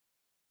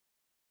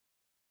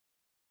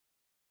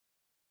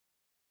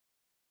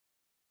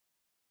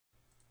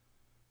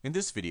In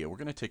this video, we're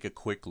going to take a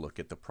quick look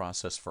at the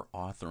process for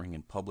authoring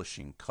and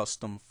publishing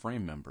custom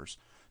frame members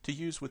to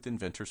use with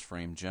Inventor's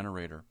frame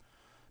generator.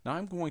 Now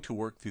I'm going to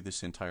work through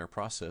this entire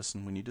process,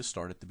 and we need to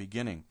start at the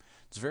beginning.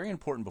 It's very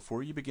important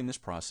before you begin this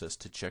process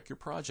to check your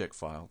project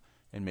file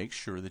and make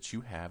sure that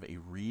you have a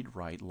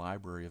read-write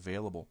library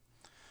available.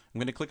 I'm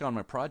going to click on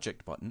my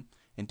project button,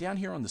 and down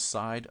here on the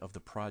side of the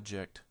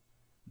project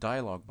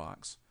dialog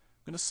box,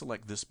 I'm going to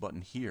select this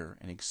button here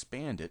and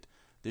expand it.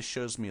 This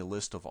shows me a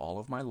list of all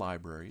of my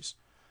libraries.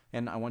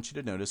 And I want you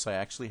to notice I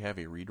actually have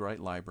a read-write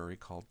library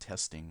called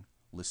testing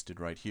listed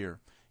right here.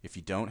 If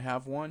you don't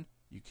have one,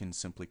 you can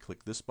simply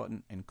click this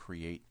button and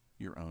create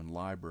your own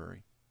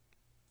library.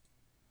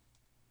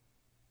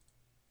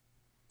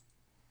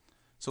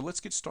 So let's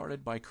get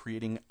started by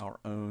creating our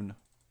own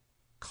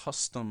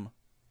custom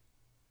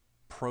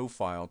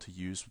profile to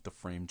use with the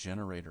frame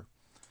generator.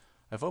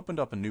 I've opened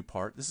up a new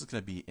part. This is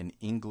going to be an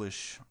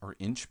English or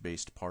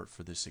inch-based part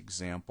for this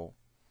example.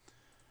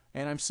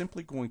 And I'm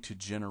simply going to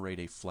generate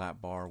a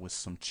flat bar with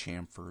some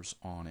chamfers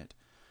on it.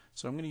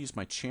 So I'm going to use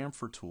my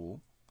chamfer tool.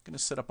 I'm going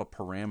to set up a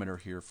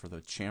parameter here for the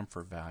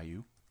chamfer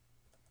value.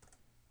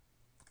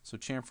 So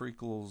chamfer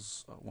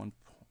equals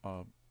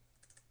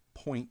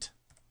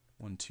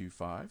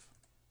 1.125.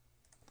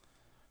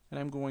 And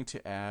I'm going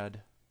to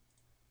add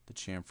the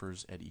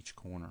chamfers at each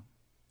corner.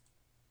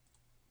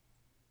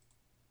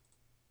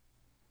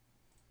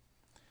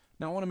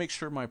 Now I want to make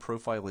sure my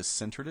profile is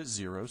centered at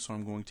 0, so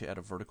I'm going to add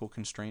a vertical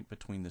constraint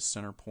between the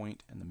center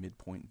point and the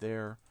midpoint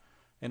there,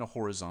 and a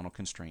horizontal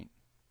constraint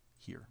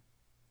here.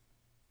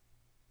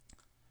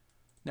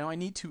 Now I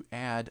need to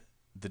add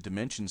the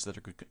dimensions that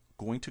are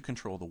going to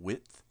control the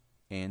width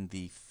and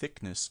the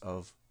thickness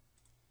of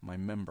my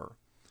member.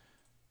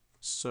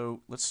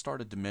 So let's start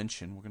a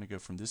dimension. We're going to go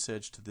from this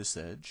edge to this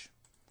edge.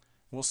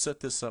 We'll set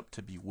this up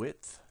to be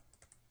width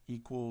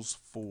equals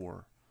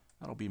 4.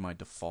 That'll be my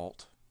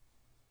default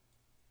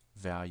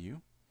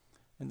value,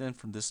 and then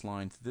from this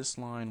line to this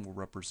line will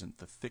represent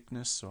the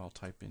thickness, so I'll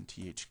type in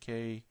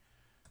THK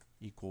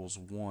equals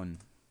 1.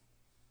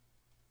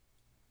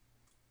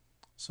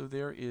 So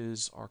there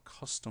is our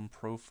custom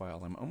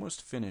profile. I'm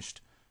almost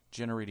finished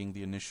generating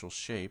the initial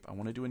shape. I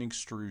want to do an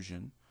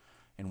extrusion,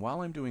 and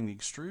while I'm doing the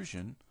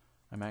extrusion,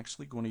 I'm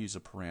actually going to use a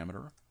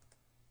parameter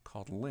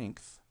called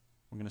length.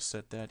 We're going to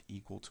set that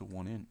equal to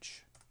 1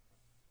 inch.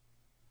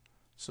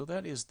 So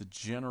that is the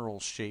general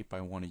shape I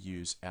want to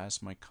use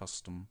as my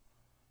custom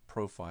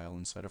profile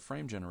inside a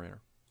frame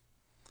generator.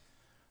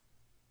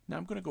 Now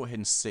I'm going to go ahead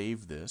and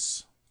save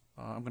this.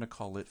 I'm going to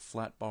call it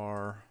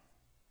flatbar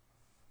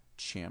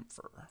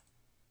chamfer.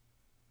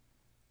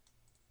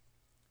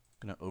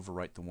 I'm going to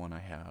overwrite the one I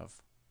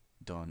have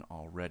done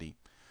already.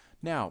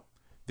 Now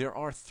there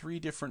are 3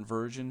 different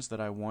versions that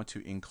I want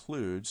to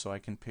include, so I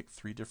can pick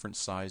 3 different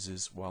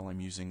sizes while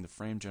I'm using the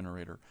frame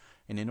generator.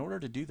 And in order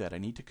to do that, I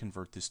need to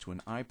convert this to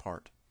an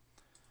iPart.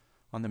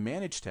 On the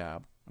Manage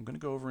tab, I'm going to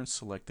go over and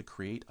select the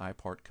Create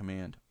iPart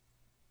command.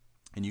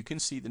 And you can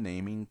see the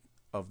naming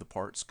of the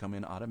parts come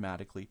in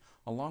automatically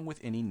along with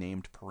any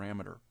named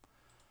parameter.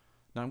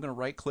 Now I'm going to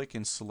right-click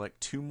and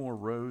select 2 more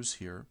rows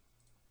here.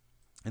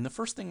 And the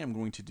first thing I'm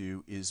going to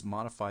do is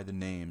modify the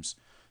names.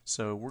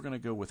 So we're going to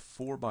go with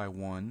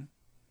 4x1.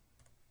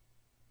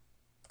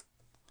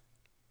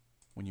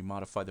 When you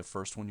modify the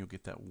first one, you'll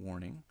get that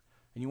warning.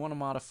 And you want to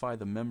modify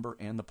the member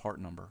and the part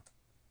number.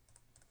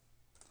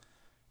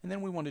 And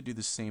then we want to do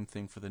the same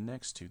thing for the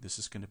next 2. This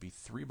is going to be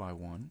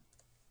 3x1.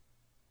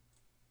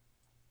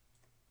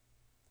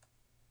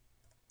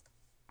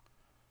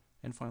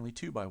 And finally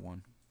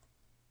 2x1.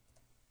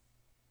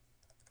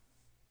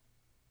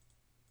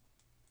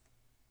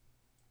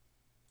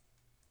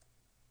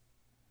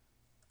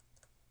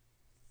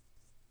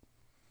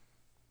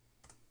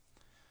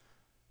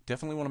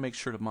 Definitely want to make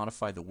sure to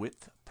modify the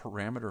width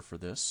parameter for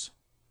this.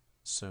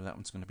 So that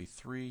one's going to be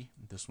 3,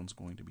 this one's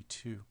going to be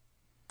 2.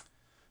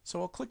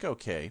 So I'll click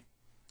OK,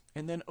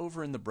 and then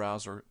over in the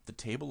browser the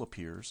table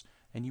appears,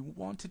 and you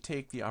want to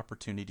take the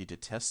opportunity to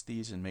test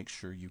these and make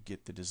sure you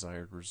get the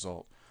desired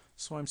result.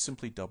 So I'm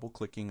simply double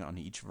clicking on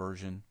each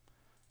version,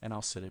 and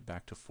I'll set it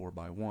back to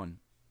 4x1.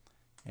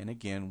 And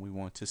again, we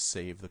want to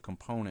save the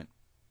component.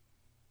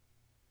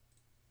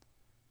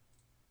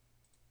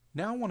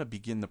 Now I want to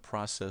begin the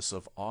process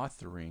of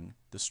authoring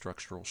the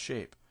structural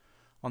shape.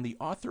 On the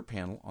Author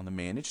panel, on the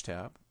Manage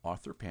tab,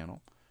 Author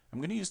panel, I'm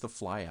going to use the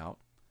flyout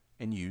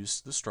and use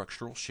the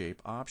structural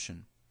shape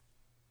option.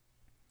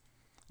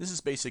 This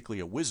is basically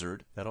a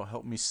wizard that'll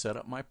help me set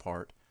up my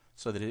part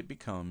so that it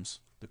becomes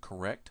the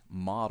correct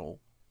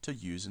model to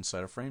use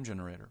inside a frame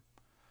generator.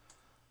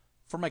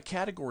 For my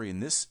category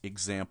in this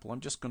example, I'm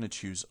just going to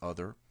choose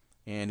Other,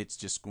 and it's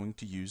just going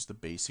to use the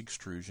base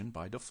extrusion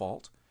by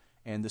default,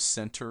 and the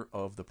center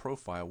of the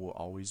profile will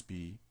always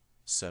be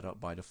set up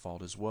by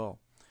default as well.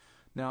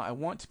 Now I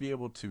want to be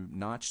able to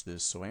notch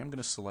this, so I am going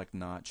to select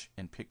Notch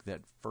and pick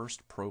that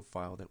first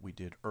profile that we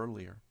did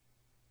earlier.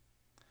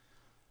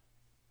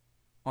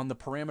 On the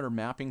Parameter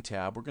Mapping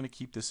tab, we're going to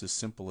keep this as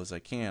simple as I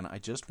can. I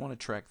just want to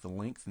track the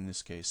length in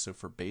this case. So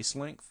for base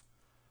length,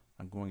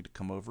 I'm going to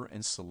come over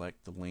and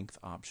select the length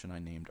option I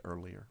named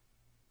earlier.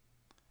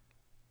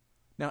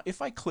 Now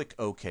if I click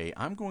OK,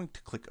 I'm going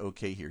to click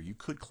OK here. You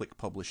could click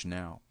Publish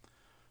Now.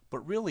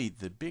 But really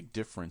the big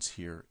difference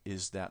here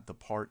is that the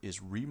part is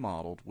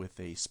remodeled with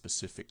a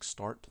specific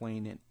start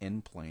plane and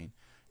end plane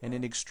and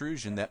an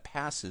extrusion that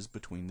passes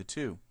between the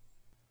two.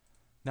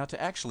 Now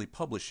to actually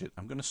publish it,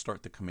 I'm going to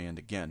start the command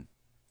again.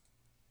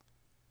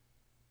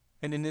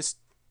 And in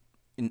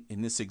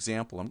this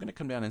example, I'm going to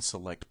come down and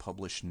select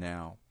Publish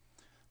Now.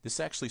 This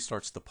actually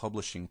starts the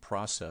publishing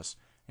process,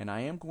 and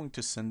I am going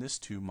to send this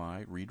to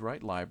my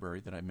read-write library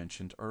that I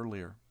mentioned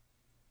earlier.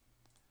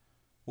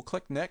 We'll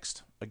click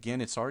Next.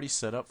 Again, it's already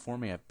set up for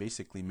me. I've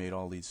basically made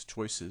all these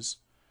choices.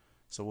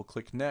 So we'll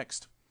click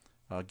Next.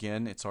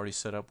 Again, it's already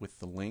set up with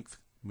the length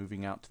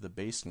moving out to the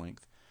base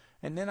length.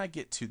 And then I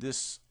get to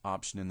this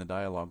option in the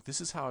dialog.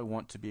 This is how I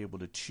want to be able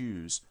to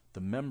choose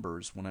the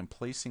members when I'm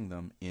placing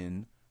them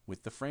in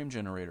with the frame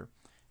generator.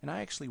 And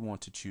I actually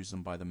want to choose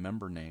them by the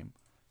member name.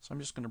 So I'm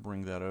just going to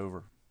bring that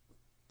over.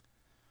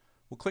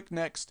 We'll click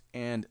Next,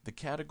 and the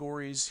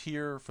categories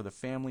here for the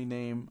family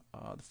name,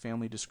 the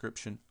family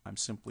description, I'm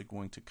simply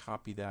going to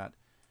copy that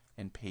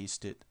and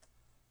paste it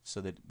so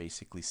that it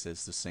basically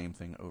says the same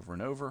thing over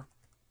and over.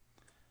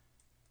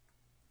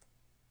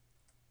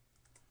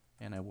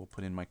 And I will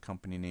put in my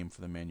company name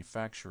for the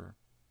manufacturer.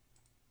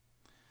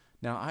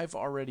 Now I've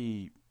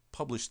already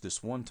published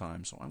this one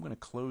time, so I'm going to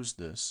close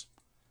this.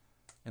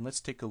 And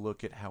let's take a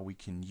look at how we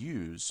can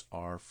use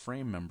our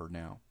frame member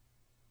now.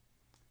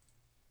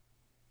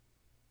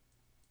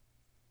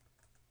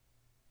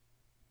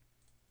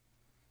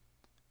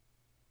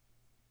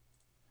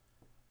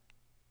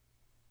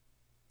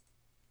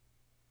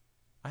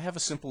 I have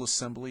a simple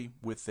assembly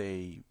with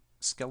a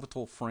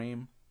skeletal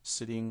frame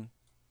sitting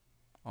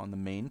on the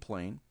main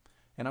plane,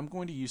 and I'm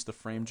going to use the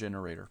frame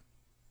generator.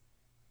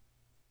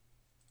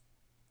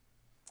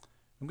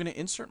 I'm going to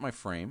insert my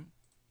frame.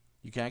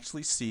 You can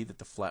actually see that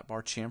the flat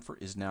bar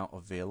chamfer is now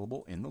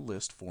available in the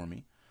list for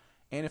me,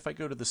 and if I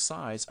go to the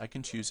size, I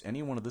can choose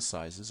any one of the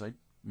sizes I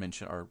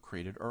mentioned or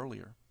created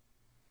earlier.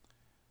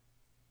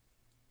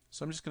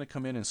 So I'm just going to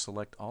come in and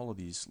select all of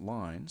these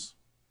lines.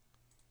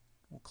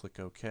 We'll click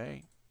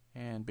OK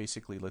and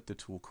basically let the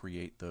tool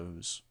create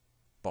those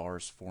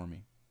bars for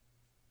me.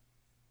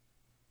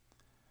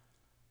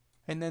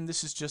 And then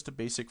this is just a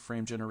basic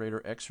frame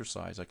generator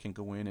exercise. I can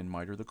go in and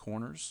miter the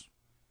corners.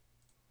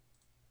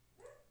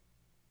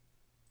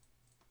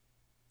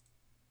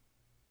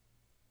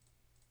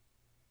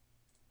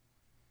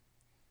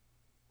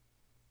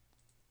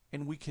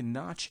 And we can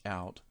notch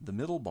out the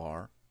middle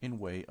bar in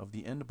way of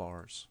the end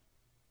bars.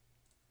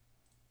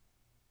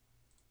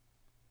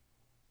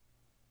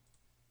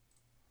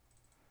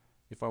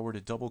 If I were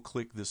to double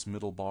click this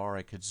middle bar,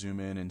 I could zoom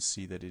in and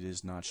see that it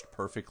is notched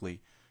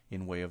perfectly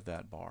in way of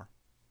that bar.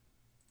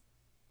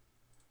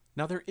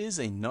 Now there is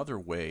another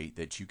way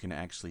that you can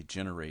actually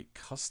generate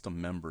custom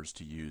members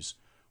to use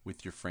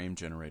with your frame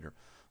generator.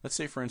 Let's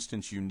say for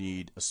instance you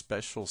need a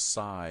special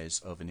size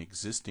of an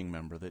existing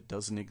member that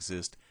doesn't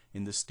exist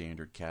in the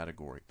standard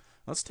category.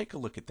 Let's take a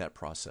look at that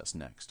process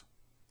next.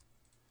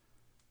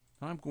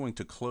 Now I'm going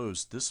to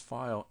close this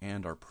file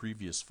and our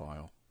previous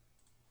file.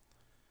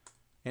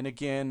 And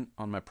again,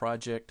 on my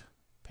project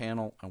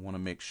panel, I want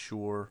to make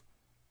sure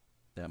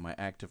that my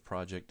active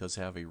project does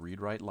have a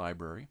read-write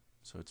library.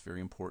 So it's very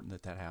important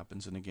that that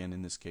happens. And again,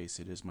 in this case,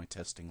 it is my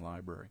testing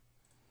library.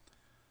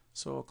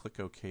 So I'll click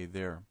OK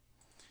there.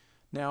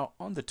 Now,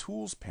 on the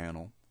Tools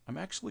panel, I'm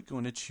actually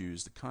going to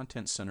choose the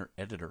Content Center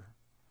Editor.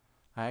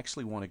 I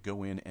actually want to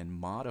go in and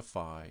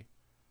modify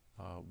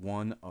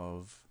one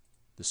of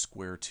the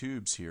square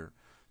tubes here.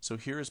 So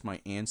here is my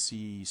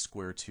ANSI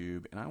square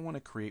tube, and I want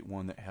to create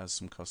one that has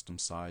some custom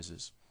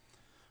sizes.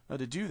 Now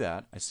to do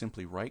that, I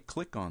simply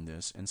right-click on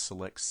this and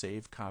select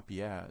Save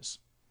Copy As.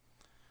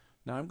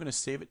 Now I'm going to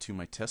save it to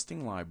my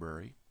testing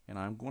library, and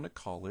I'm going to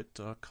call it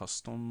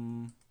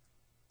Custom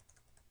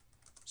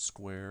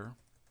Square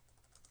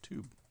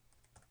Tube.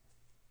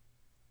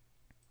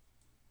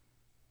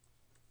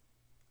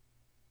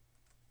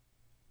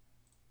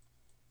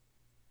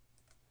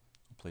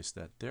 I'll place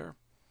that there.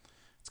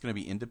 It's going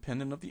to be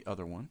independent of the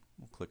other one.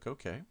 We'll click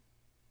OK.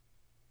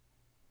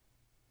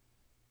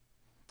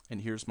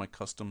 And here's my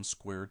custom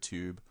square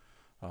tube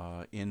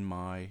in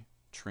my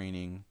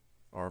training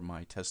or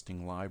my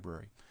testing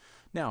library.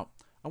 Now,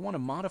 I want to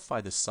modify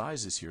the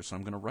sizes here, so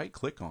I'm going to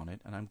right-click on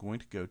it, and I'm going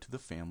to go to the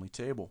family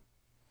table.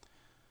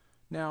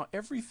 Now,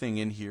 everything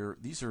in here,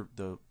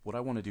 what I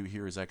want to do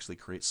here is actually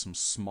create some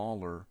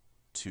smaller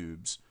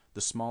tubes.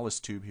 The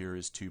smallest tube here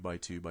is 2 by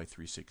 2 by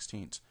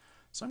 3/16.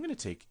 So I'm going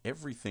to take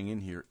everything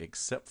in here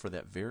except for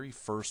that very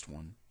first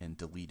one and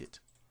delete it.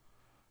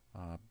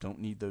 Don't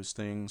need those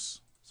things,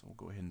 so we'll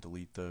go ahead and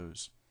delete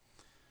those.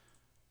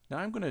 Now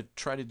I'm going to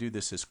try to do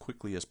this as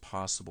quickly as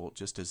possible,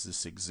 just as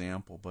this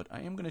example, but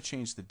I am going to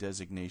change the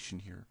designation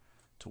here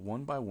to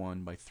 1 by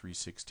 1 by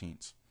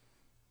 3/16.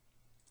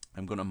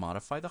 I'm going to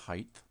modify the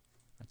height.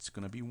 That's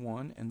going to be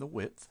 1, and the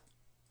width.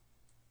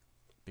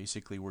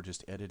 Basically, we're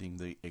just editing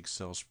the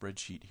Excel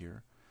spreadsheet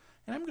here.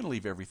 And I'm going to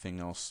leave everything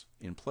else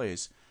in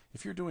place.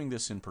 If you're doing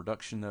this in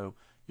production though,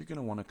 you're going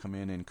to want to come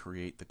in and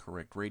create the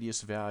correct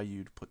radius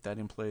value to put that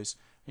in place,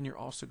 and you're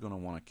also going to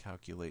want to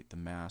calculate the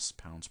mass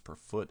pounds per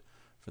foot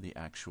for the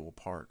actual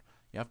part.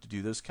 You have to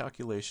do those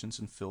calculations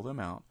and fill them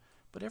out,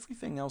 but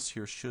everything else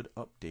here should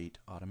update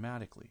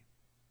automatically.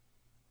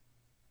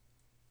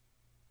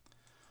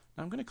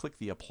 Now I'm going to click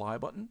the Apply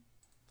button.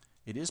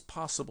 It is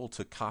possible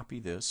to copy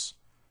this,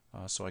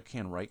 so I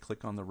can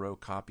right-click on the row,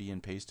 copy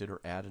and paste it,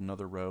 or add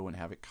another row and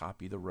have it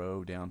copy the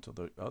row down to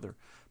the other.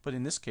 But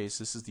in this case,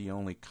 this is the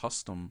only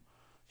custom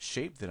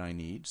shape that I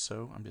need,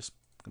 so I'm just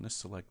going to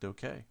select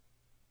OK.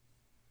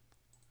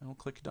 And I'll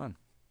click Done.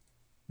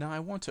 Now I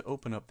want to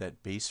open up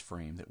that base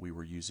frame that we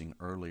were using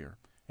earlier,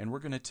 and we're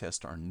going to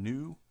test our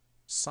new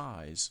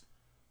size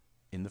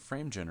in the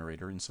frame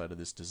generator inside of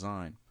this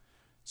design.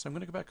 So I'm going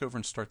to go back over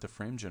and start the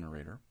frame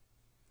generator.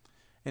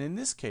 And in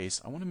this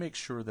case, I want to make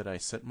sure that I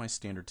set my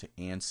standard to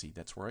ANSI.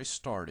 That's where I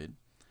started.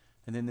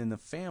 And then in the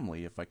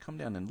family, if I come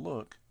down and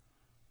look,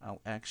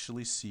 I'll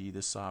actually see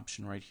this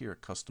option right here,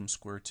 custom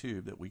square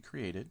tube that we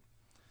created.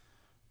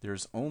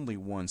 There's only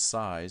one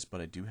size,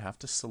 but I do have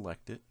to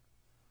select it.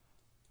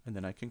 And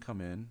then I can come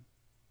in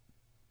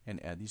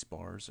and add these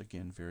bars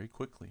again very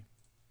quickly.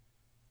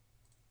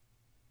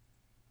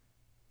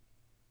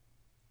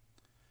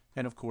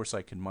 And of course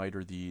I can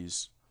miter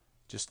these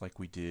just like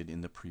we did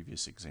in the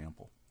previous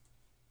example.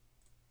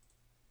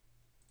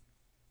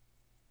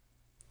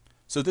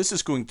 So this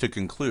is going to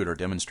conclude our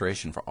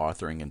demonstration for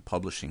authoring and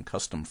publishing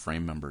custom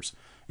frame members.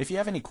 If you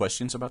have any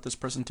questions about this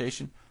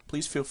presentation,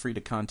 please feel free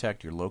to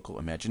contact your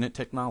local Imaginet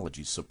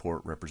Technologies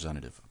support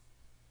representative.